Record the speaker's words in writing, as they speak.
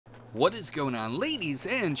What is going on, ladies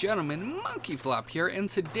and gentlemen? MonkeyFlop here, and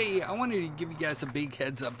today I wanted to give you guys a big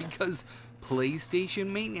heads up because PlayStation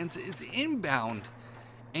maintenance is inbound,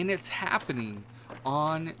 and it's happening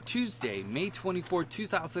on Tuesday, May 24,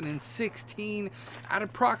 2016 at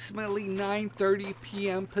approximately 9:30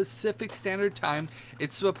 p.m. Pacific Standard Time.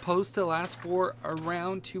 It's supposed to last for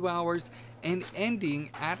around 2 hours and ending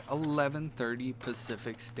at 11:30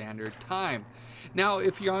 Pacific Standard Time. Now,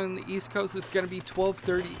 if you're on the East Coast, it's going to be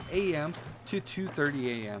 12:30 a.m. to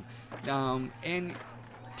 2:30 a.m. And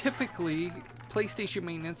typically, PlayStation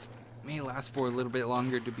maintenance may last for a little bit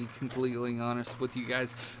longer, to be completely honest with you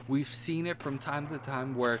guys. We've seen it from time to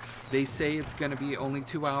time where they say it's going to be only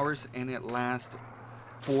 2 hours and it lasts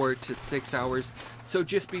 4 to 6 hours. So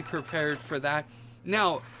just be prepared for that.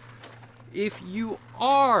 Now, if you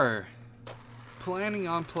are planning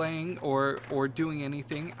on playing or doing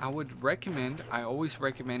anything, I always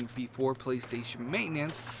recommend before PlayStation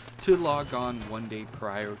maintenance to log on one day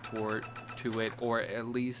prior to it, or at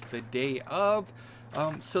least the day of,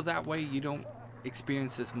 so that way you don't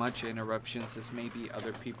experience as much interruptions as maybe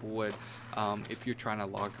other people would if you're trying to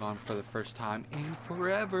log on for the first time in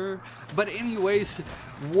forever. But anyways,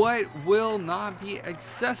 what will not be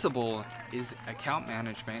accessible is account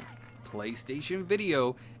management, PlayStation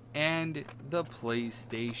Video, and the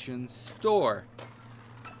PlayStation Store.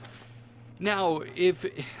 Now,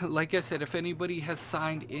 like I said, if anybody has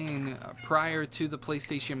signed in prior to the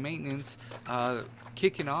PlayStation maintenance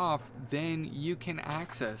kicking off, then you can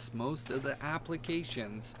access most of the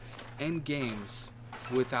applications and games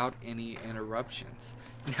without any interruptions.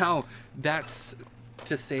 Now, that's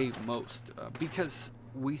to say most, because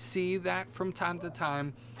we see that from time to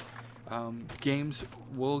time. Games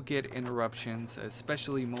will get interruptions,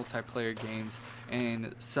 especially multiplayer games,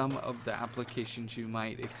 and some of the applications you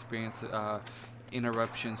might experience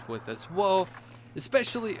interruptions with as well.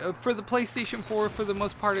 Especially for the PlayStation 4, for the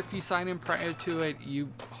most part, if you sign in prior to it, you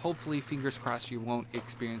hopefully, fingers crossed, you won't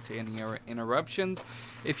experience any interruptions.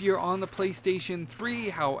 If you're on the PlayStation 3,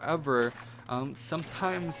 however,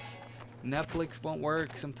 sometimes Netflix won't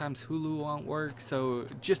work, sometimes Hulu won't work, so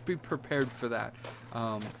just be prepared for that.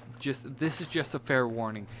 This is just a fair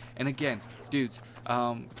warning. And again, dudes,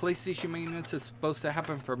 PlayStation maintenance is supposed to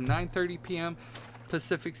happen from 9:30 p.m.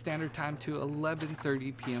 Pacific Standard Time to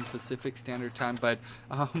 11:30 p.m. Pacific Standard Time, but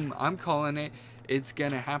I'm calling it. It's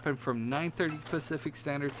gonna happen from 9:30 Pacific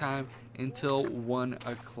Standard Time until 1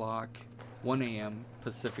 a.m.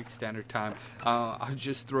 Pacific Standard Time. I'll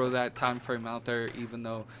just throw that time frame out there, even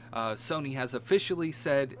though Sony has officially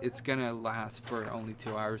said it's gonna last for only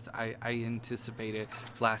 2 hours. I anticipate it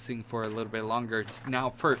lasting for a little bit longer. Now,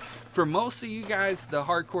 for most of you guys, the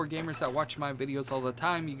hardcore gamers that watch my videos all the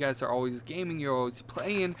time, you guys are always gaming, you're always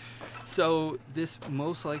playing, so this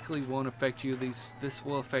most likely won't affect you. This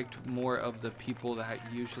will affect more of the people that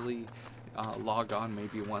usually log on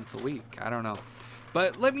maybe once a week. I don't know.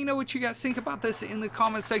 But let me know what you guys think about this in the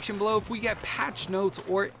comment section below. If we get patch notes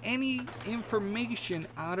or any information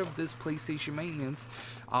out of this PlayStation maintenance,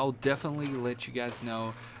 I'll definitely let you guys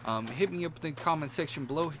know. Hit me up in the comment section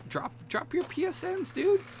below. Drop your PSNs,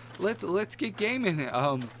 dude. Let's get gaming.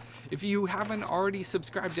 If you haven't already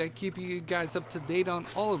subscribed, I keep you guys up to date on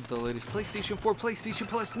all of the latest PlayStation 4, PlayStation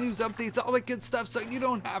Plus news updates, all that good stuff, so you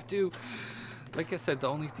don't have to. Like I said, the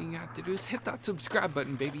only thing you have to do is hit that subscribe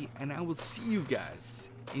button, baby, and I will see you guys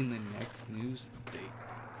in the next news update.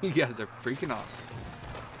 You guys are freaking awesome.